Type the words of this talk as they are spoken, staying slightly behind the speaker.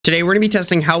Today, we're going to be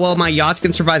testing how well my yacht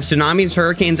can survive tsunamis,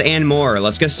 hurricanes, and more.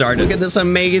 Let's get started. Look at this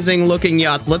amazing looking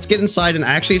yacht. Let's get inside and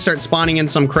actually start spawning in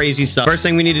some crazy stuff. First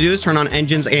thing we need to do is turn on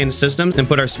engines and systems and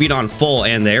put our speed on full.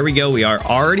 And there we go. We are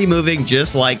already moving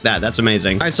just like that. That's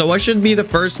amazing. All right, so what should be the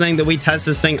first thing that we test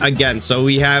this thing again? So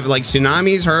we have like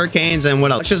tsunamis, hurricanes, and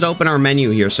what else? Let's just open our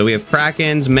menu here. So we have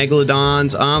krakens,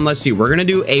 megalodons. Let's see. We're going to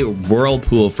do a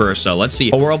whirlpool first. So let's see.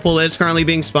 A whirlpool is currently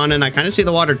being spun and I kind of see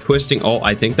the water twisting. Oh,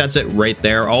 I think that's it right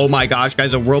there. Oh my gosh,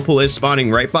 guys, a whirlpool is spawning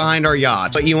right behind our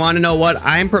yacht. But you want to know what?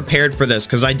 I'm prepared for this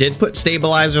because I did put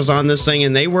stabilizers on this thing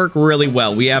and they work really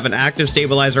well. We have an active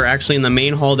stabilizer actually in the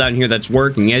main hull down here that's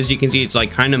working. As you can see, it's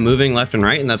like kind of moving left and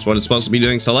right, and that's what it's supposed to be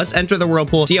doing. So let's enter the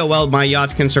whirlpool, see how well my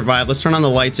yacht can survive. Let's turn on the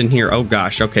lights in here. Oh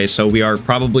gosh. Okay, so we are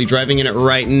probably driving in it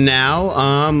right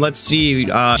now. Let's see.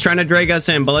 It's trying to drag us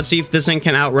in, but let's see if this thing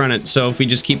can outrun it. So if we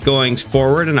just keep going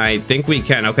forward, and I think we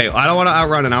can. Okay, I don't want to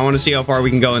outrun it. I want to see how far we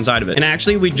can go inside of it. And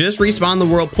actually, we just respawned the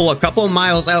whirlpool a couple of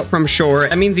miles out from shore.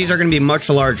 That means these are going to be much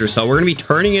larger. So we're going to be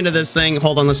turning into this thing.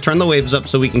 Hold on, let's turn the waves up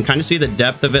so we can kind of see the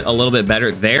depth of it a little bit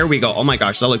better. There we go. Oh my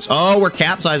gosh, that looks... Oh, we're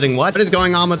capsizing. What is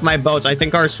going on with my boats? I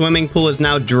think our swimming pool is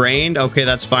now drained. Okay,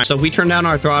 that's fine. So if we turn down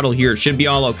our throttle here, it should be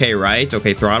all okay, right?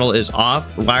 Okay, throttle is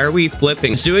off. Why are we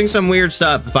flipping? It's doing some weird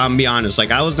stuff, if I'm being honest.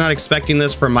 Like, I was not expecting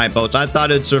this from my boats. I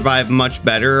thought it'd survive much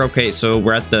better. Okay, so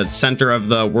we're at the center of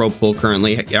the whirlpool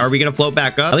currently. Are we going to float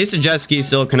back up? At least the jet ski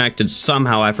is still connected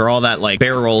somehow after all that like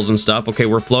barrels and stuff. Okay,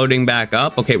 we're floating back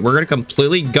up. Okay, we're gonna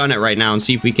completely gun it right now and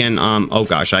see if we can oh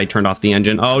gosh, I turned off the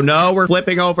engine. Oh no, we're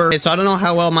flipping over. Okay, so I don't know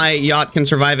how well my yacht can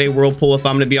survive a whirlpool, if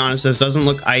I'm gonna be honest. This doesn't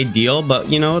look ideal, but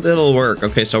you know, it'll work.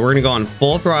 Okay, so we're gonna go on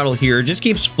full throttle here. It just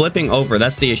keeps flipping over.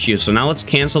 That's the issue. So now let's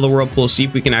cancel the whirlpool, see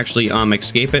if we can actually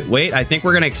escape it. Wait, I think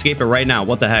we're gonna escape it right now.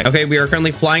 What the heck? Okay, we are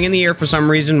currently flying in the air for some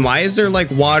reason. Why is there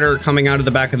like water coming out of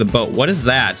the back of the boat? What is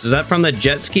that? Is that from the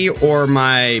jet ski or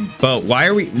my boat? Why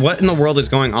are we... What in the world is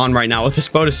going on right now? This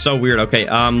boat is so weird. Okay,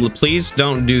 please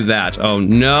don't do that. Oh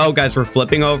no, guys, we're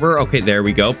flipping over. Okay, there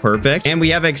we go. Perfect. And we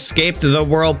have escaped the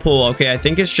whirlpool. Okay, I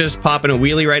think it's just popping a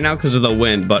wheelie right now because of the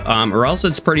wind, but or else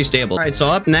it's pretty stable. All right, so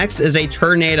up next is a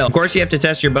tornado. Of course, you have to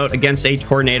test your boat against a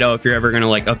tornado if you're ever gonna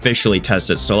like officially test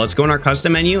it. So let's go in our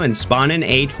custom menu and spawn in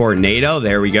a tornado.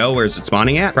 There we go. Where's it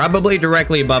spawning at? Probably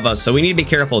directly above us. So we need to be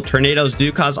careful. Tornadoes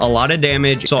do cause a lot of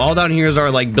damage. So all down here is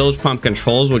our like bilge pump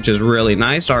controls, which is really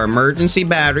nice. Our emergency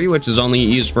battery, which is only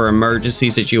used for emergency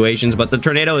situations, but the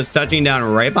tornado is touching down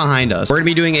right behind us. We're gonna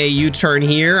be doing a U-turn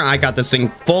here. I got this thing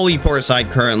fully port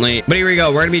side currently, but here we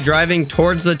go. We're gonna be driving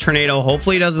towards the tornado.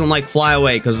 Hopefully it doesn't like fly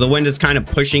away because the wind is kind of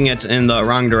pushing it in the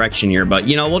wrong direction here, but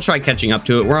you know, we'll try catching up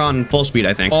to it. We're on full speed,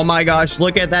 I think. Oh my gosh,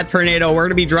 look at that tornado. We're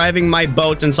gonna be driving my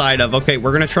boat inside of. Okay,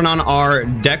 we're gonna turn on our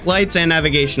deck lights and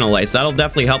navigational lights. That'll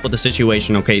definitely help with the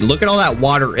situation. Okay, look at all that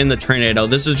water in the tornado.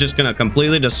 This is just gonna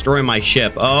completely destroy my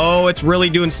ship. Oh, it's really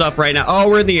doing stuff right now. Oh,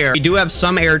 we're in the air. We do have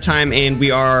some air time and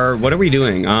we are... What are we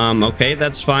doing? Okay,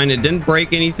 that's fine. It didn't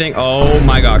break anything. Oh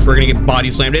my gosh, we're gonna get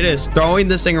body slammed. It is throwing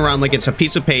this thing around like it's a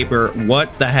piece of paper.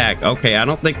 What the heck? Okay, I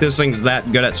don't think this thing's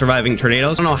that good at surviving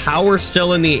tornadoes. I don't know how we're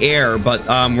still in the air, but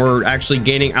we're actually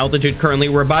gaining altitude currently.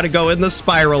 We're about to go in the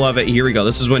spiral of it. Here we go.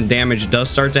 This is when damage does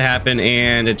start to happen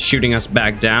and it's shooting us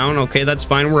back down. Okay, that's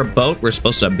fine. We're a boat. We're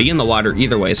supposed to be in the water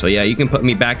either way. So yeah, you can put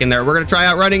me back in there. We're gonna try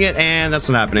out running it and that's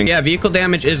not happening. Yeah, vehicle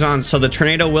damage is on, so the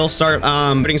tornado will start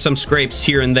putting some scrapes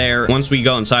here and there once we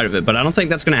go inside of it, but I don't think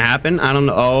that's gonna happen. I don't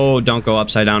know. Oh, don't go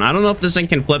upside down. I don't know if this thing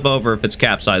can flip over if it's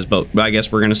capsized boat, but I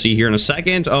guess we're gonna see here in a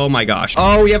second. Oh my gosh.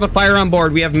 Oh, we have a fire on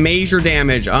board. We have major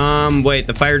damage. Wait,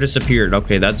 the fire disappeared.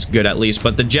 Okay, that's good at least,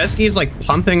 but the jet ski is like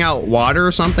pumping out water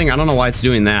or something. I don't know why it's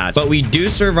doing that, but we do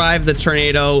survive the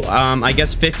tornado. I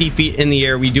guess 50 feet in the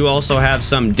air. We do also have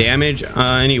some damage.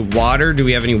 Any water? Do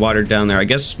we have any water down there? I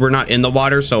guess we're not in the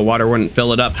water, so water wouldn't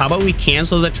fill it up. How about we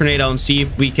cancel the tornado and see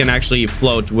if we can actually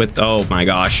float with... Oh my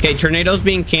gosh. Okay, tornado's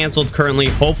being canceled currently.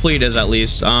 Hopefully it is at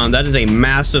least. That is a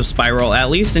massive spiral, at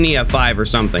least an EF5 or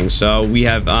something. So we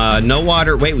have no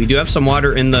water. Wait, we do have some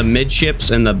water in the midships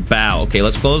and the bow. Okay,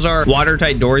 let's close our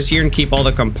watertight doors here and keep all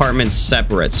the compartments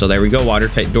separate. So there we go.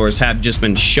 Watertight doors have just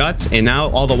been shut and now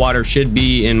all the water should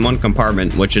be in one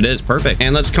compartment, which it is. Perfect.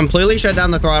 And let's completely shut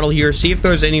down the throttle here. See if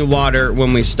there's any water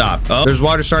when we stop. Oh, there's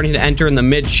water starting to enter in the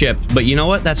midship, but you know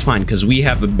what? That's fine because we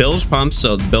have a bilge pump.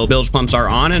 So the bilge pumps are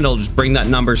on and it'll just bring that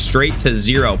number straight to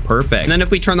 0. Perfect. And then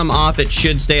if we turn them off, it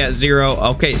should stay at 0.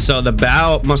 Okay, so the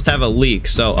bow must have a leak.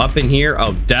 So up in here,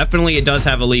 oh, definitely it does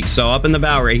have a leak. So up in the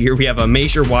bow right here, we have a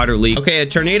major water leak. Okay, a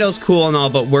tornado's cool and all,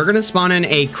 but we're gonna spawn in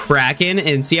a kraken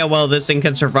and see how well this thing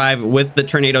can survive with the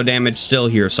tornado damage still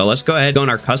here. So let's go ahead, go in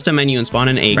our custom menu and spawn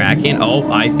in a kraken. Oh,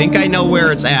 I think I know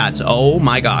where it's at. Oh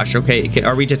my gosh. Okay,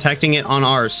 are we detecting it on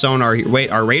our sonar here. Wait,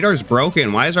 our radar's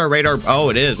broken. Why is our radar? Oh,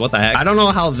 it is. What the heck? I don't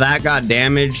know how that got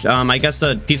damaged. I guess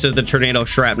the piece of the tornado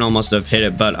shrapnel must have hit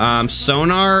it, but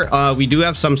sonar, we do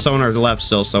have some sonar left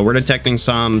still, so we're detecting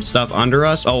some stuff under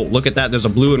us. Oh, look at that. There's a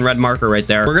blue and red marker right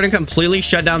there. We're gonna completely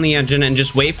shut down the engine and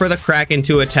just wait for the Kraken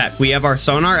to attack. We have our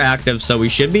sonar active, so we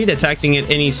should be detecting it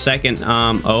any second.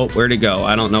 Oh, where'd it go?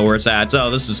 I don't know where it's at. Oh,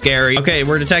 this is scary. Okay,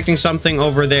 we're detecting something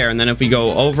over there, and then if we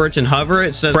go over it and hover,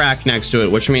 it says crack next to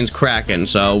it, which means Kraken.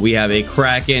 So we have a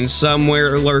Kraken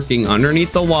somewhere lurking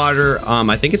underneath the water.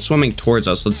 I think it's swimming towards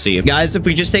us. Let's see. Guys, if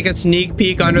we just take a sneak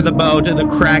peek under the boat, the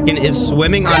Kraken is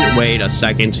swimming on. Wait a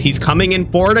second. He's coming in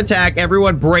for an attack.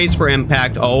 Everyone brace for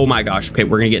impact. Oh my gosh. Okay,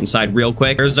 we're gonna get inside real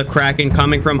quick. There's the Kraken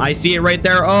coming from. I see it right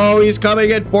there. Oh, he's coming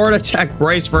in for an attack.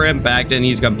 Brace for impact, and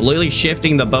he's completely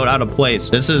shifting the boat out of place.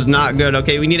 This is not good.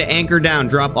 Okay, we need to anchor down.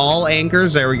 Drop all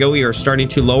anchors. There we go. We are starting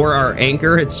to lower our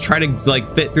anchor. It's trying to like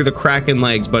fit through the Kraken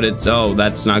legs, but it's, oh,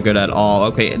 that's not good at all.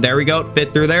 Okay, there we go.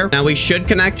 Fit through there. Now we should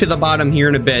connect to the bottom here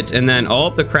in a bit, and then, oh,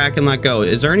 the Kraken let go.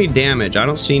 Is there any damage? I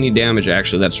don't see any damage,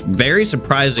 actually. That's very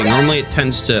surprising. Normally it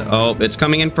tends to, oh, it's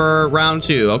coming in for round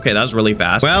 2. Okay, that was really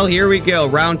fast. Well, here we go.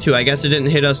 Round 2. I guess it didn't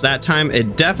hit us that time.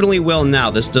 It definitely will now.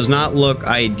 This does not look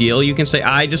ideal. You can say,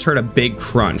 I just heard a big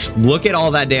crunch. Look at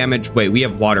all that damage. Wait, we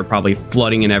have water probably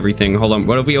flooding and everything. Hold on.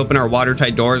 What if we open our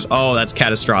watertight doors? Oh, that's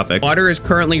catastrophic. Water is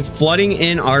currently flooding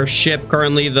in our ship.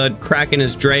 Currently, the Kraken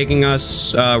is dragging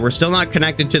us. We're still not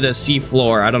connected to the sea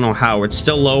floor. I don't know how. It's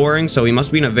still lowering, so we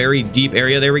must be in a very deep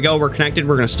area. There we go. We're connected.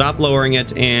 We're going to stop lowering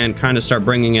it and kind of start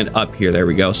bringing it up here. There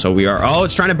we go. So we are, oh,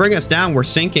 it's trying to bring us down. We're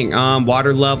sinking.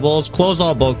 Water levels. Close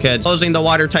all bulkheads. Closing the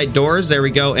watertight doors. There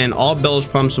we go. And all bilge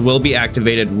pumps will be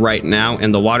activated right now.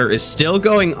 And the water is still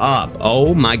going up.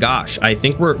 Oh my gosh. I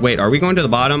think we're, wait, are we going to the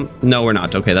bottom? No, we're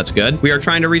not. Okay, that's good. We are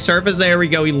trying to resurface. There we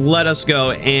go. He let us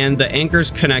go. And the anchor's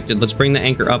connected. Let's bring the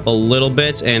anchor up a little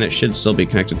bit, and it should still be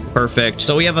connected. Perfect.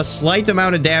 So we have a slight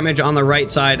amount of damage on the right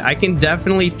side. I can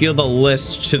definitely feel the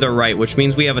list to the right, which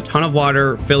means we have a ton of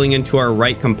water filling into our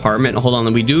right compartment. Hold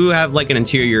on. We do have like an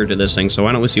interior to this thing, so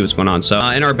why don't we see what's going on? So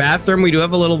in our bathroom, we do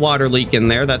have a little water leak in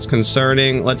there. That's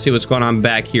concerning. Let's see what's going on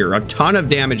back here. A ton of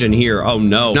damage in here. Oh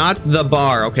no, not the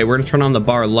bar. Okay, we're gonna turn on the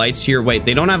bar lights here. Wait,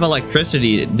 they don't have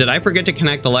electricity. Did I forget to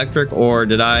connect electric, or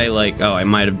did I like, oh, I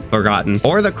might have forgotten.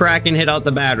 Or the Kraken hit out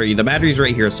the battery. The battery's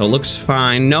right here, so it looks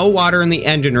fine. No water in the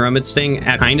engine room. It's staying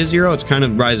at kind of 0. It's kind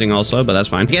of rising also, but that's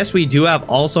fine. I guess we do have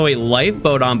also a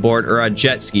lifeboat on board, or a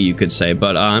jet ski, you could say,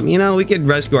 but you know, we could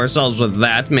rescue ourselves with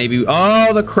that maybe.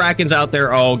 Oh, the Kraken's out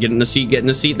there. Oh, get in the seat, get in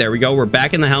the seat. There we go. We're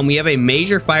back in the helm. We have a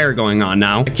major fire going on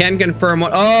now. I can confirm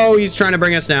what, oh, he's trying to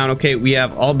bring us down. Okay, we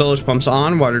have all bilge pumps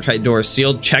on, watertight doors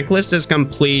sealed. Checklist is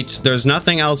complete. There's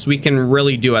nothing else we can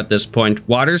really do at this point.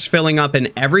 Water's filling up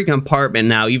in every compartment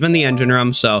now, even the engine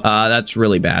room, so that's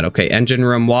really bad. Okay, engine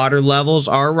room water levels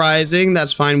are rising.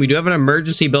 That's fine. We do have an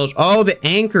emergency bilge. Oh, the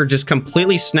anchor just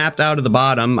completely snapped out of the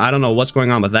bottom. I don't know what's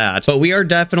going on with that, but we are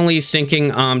definitely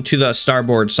sinking to the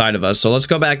starboard side of us. So let's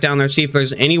go back down there, see if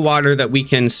there's any water that we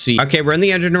can see. Okay, we're in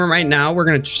the engine room right now. We're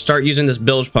going to start using this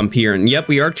bilge pump here, and yep,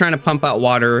 we are trying to pump out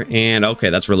water, and okay,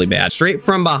 that's really bad. Straight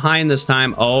from behind this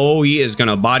time. Oh, he is going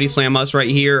to body slam us right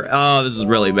here. Oh, this is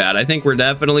really bad. I think we're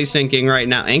definitely sinking right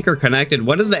now. Anchor connected.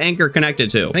 What is the anchor connected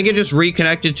to? I think it just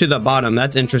reconnected to the bottom.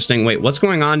 That's interesting. Wait, what's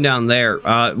going on down there?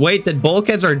 Wait, the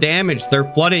bulkheads are damaged.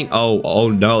 They're flooding. Oh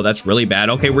no, that's really bad.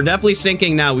 Okay, we're definitely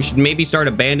sinking now. We should maybe start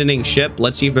abandoning ship.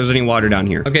 Let's see if there's any water down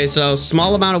here. Okay, so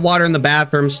small amount of water in the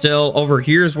bathroom still. Over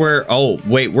here's where, oh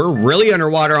wait, we're really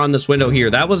underwater on this window here.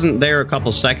 That wasn't there a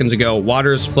couple seconds ago.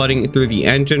 Water is flooding through the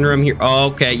engine room here.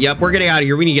 Okay, yep, we're getting out of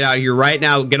here. We need to get out of here right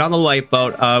now. Get on the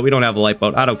lifeboat. We don't have a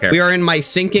lifeboat. I don't care. We are in my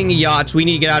sinking yacht. We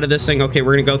need to get out of this thing. Okay,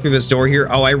 we're gonna go through this door here.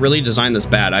 Oh, I really designed this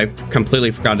bad. I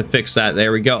completely forgot to fix that.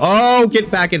 There we go. Oh,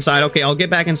 get back inside. Okay, I'll get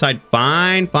back inside.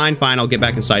 Fine. I'll get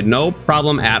back inside. No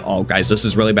problem at all, guys. This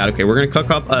is really bad. Okay, we're gonna cook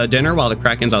up dinner while the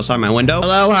Kraken's outside my window.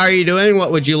 Hello, how are you doing?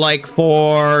 What would you like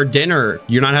for dinner?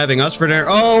 You're not having us for dinner?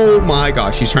 Oh my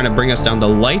gosh, he's trying to bring us down. The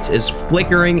light is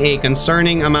flickering a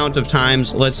concerning amount of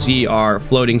times. Let's see our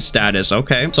floating status.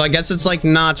 Okay, so I guess it's like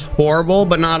not horrible,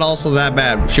 but not also that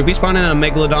bad. Should we spawn in a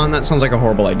megalodon? That sounds like a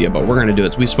horrible idea, but we're gonna do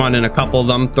it. So we spawned in a couple of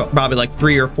them, probably like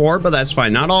 3 or 4, but that's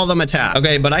fine. Not all of them attack.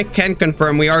 Okay, but I can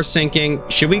confirm we are sinking.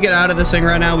 Should we get out of this thing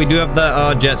right now? We do have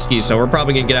the jet ski, so we're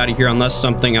probably gonna get out of here unless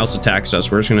something else attacks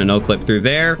us. We're just gonna no clip through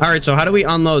there. All right, so how do we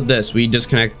unload this? We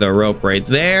disconnect the rope right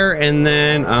there, and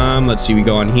then let's see, we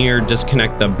go on here,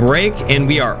 disconnect the brake, and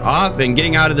we are off and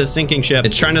getting out of the sinking ship.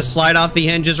 It's trying to slide off the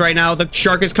hinges right now. The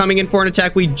shark is coming in for an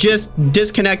attack. We just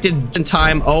disconnected in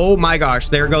time. Oh my gosh,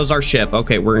 there goes our ship.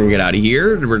 Okay, we're gonna get out of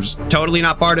here. We're just totally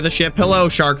not part of the ship. Hello,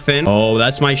 shark. shark fin. Oh,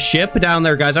 that's my ship down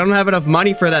there, guys. I don't have enough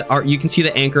money for that. You can see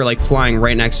the anchor like flying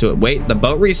right next to it. Wait, the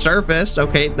boat resurfaced.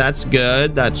 Okay, that's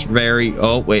good. That's very...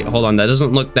 Oh, wait, hold on. That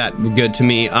doesn't look that good to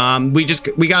me.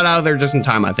 We got out of there just in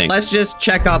time, I think. Let's just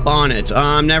check up on it.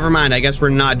 Never mind. I guess we're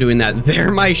not doing that. There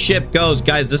my ship goes.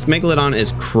 Guys, this megalodon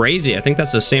is crazy. I think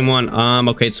that's the same one.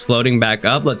 Okay, it's floating back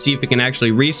up. Let's see if it can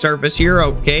actually resurface here.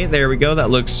 Okay, there we go. That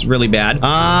looks really bad.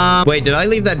 Wait, did I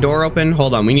leave that door open?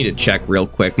 Hold on. We need to check real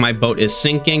quick. My boat is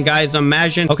sinking, guys.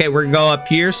 Imagine. Okay, we're gonna go up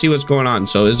here, see what's going on.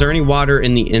 So is there any water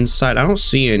in the inside? I don't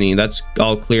see any. That's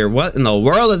all clear. What in the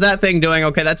world is that thing doing?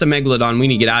 Okay, that's a megalodon. We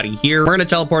need to get out of here. We're gonna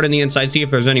teleport in the inside, see if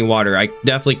there's any water. I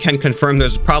definitely can confirm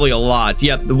there's probably a lot.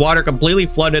 Yep, the water completely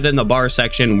flooded in the bar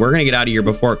section. We're gonna get out of here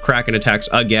before Kraken attacks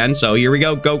again. So here we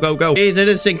go. Go, go, go. Guys, it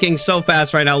is sinking so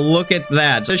fast right now. Look at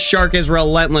that. This shark is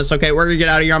relentless. Okay, we're gonna get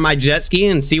out of here on my jet ski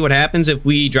and see what happens if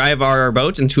we drive our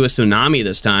boats into a tsunami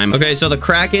this time. Okay, so the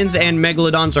Krakens and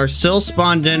megalodons are still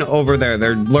spawned in over there.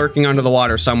 They're lurking under the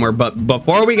water somewhere, but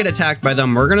before we get attacked by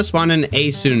them, we're gonna spawn in a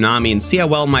tsunami and see how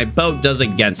well my boat does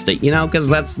against it, you know, because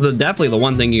that's definitely the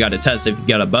one thing you got to test if you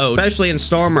get a boat, especially in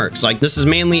Stormworks. Like, this is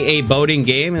mainly a boating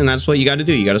game, and that's what you got to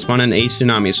do. You got to spawn in a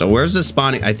tsunami. So where's the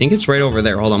spawning? I think it's right over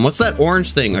there. Hold on. What's that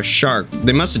orange thing? A shark.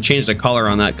 They must have changed the color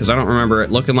on that because I don't remember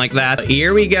it looking like that. But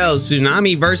here we go.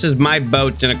 Tsunami versus my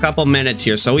boat in a couple minutes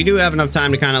here. So we do have enough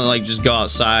time to kind of like just go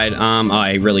outside.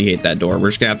 I really hate that door. We're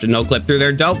just gonna have to no clip through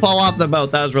there. Don't fall off the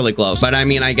boat. That was really close. But I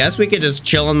mean, I guess we could just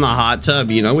chill in the hot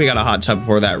tub. You know, we got a hot tub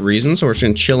for that reason. So we're just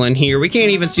gonna chill in here. We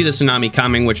can't even see the tsunami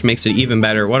coming, which makes it even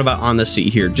better. What about on the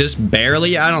seat here? Just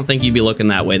barely. I don't think you'd be looking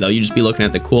that way though. You'd just be looking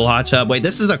at the cool hot tub. Wait,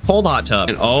 this is a cold hot tub.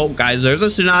 And oh, guys, there's a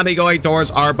tsunami going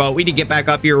towards our boat. We need to get back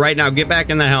up here right now. Get back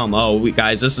in the helm. Oh,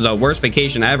 guys, this is a worst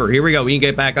vacation ever. Here we go. We need to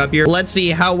get back up here. Let's see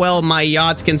how well my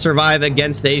yacht can survive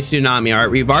against a tsunami. All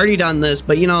right, we've already done this,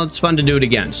 but you know, it's fun to do it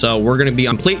again. So we're going to be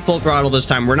complete full throttle this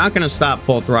time. We're not going to stop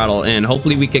full throttle, and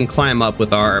hopefully we can climb up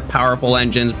with our powerful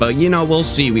engines, but you know, we'll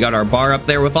see. We got our bar up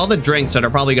there with all the drinks that are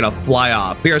probably going to fly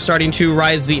off. We are starting to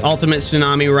rise the ultimate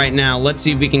tsunami right now. Let's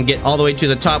see if we can get all the way to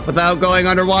the top without going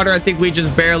underwater. I think we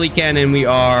just barely can, and we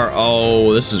are...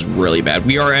 Oh, this is really bad.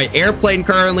 We are an airplane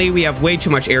currently. We have way too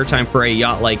much airtime for a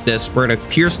yacht like this. We're going to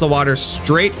pierce the water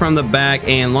straight from the back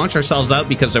and launch ourselves out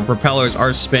because the propellers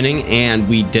are spinning, and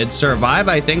we did survive,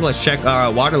 I think. Let's check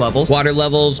our water levels. Water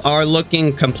levels are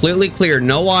looking completely clear.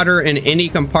 No water in any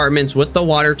compartments with the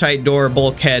watertight door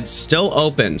bulkhead still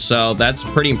open, so that's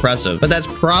pretty impressive. But that's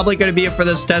probably going to be it for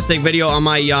this testing video on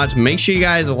my yacht. Make sure you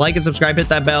guys like and subscribe, hit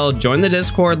that bell, join the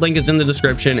Discord, link is in the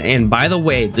description, and by the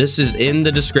way, this is in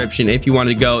the description if you want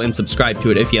to go and subscribe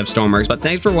to it if you have Stormworks. But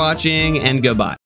thanks for watching, and goodbye.